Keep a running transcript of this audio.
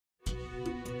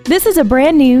This is a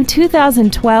brand new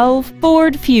 2012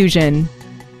 Ford Fusion.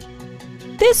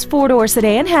 This four-door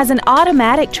sedan has an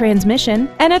automatic transmission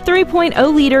and a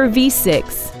 3.0-liter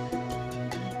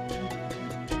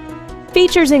V6.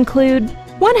 Features include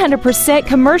 100%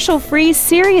 commercial-free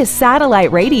Sirius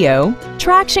satellite radio,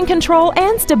 traction control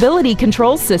and stability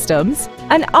control systems,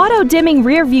 an auto-dimming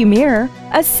rearview mirror,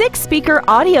 a 6-speaker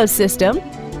audio system,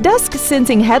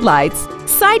 dusk-sensing headlights,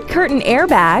 side curtain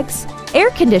airbags, air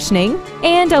conditioning,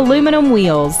 and aluminum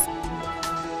wheels.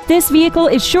 This vehicle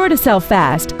is sure to sell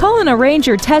fast. Call and arrange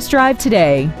your test drive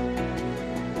today.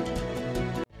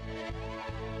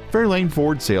 Fairlane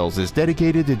Ford Sales is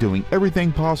dedicated to doing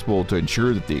everything possible to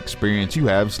ensure that the experience you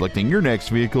have selecting your next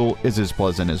vehicle is as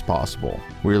pleasant as possible.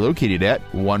 We're located at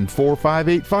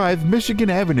 14585 Michigan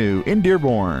Avenue in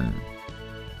Dearborn.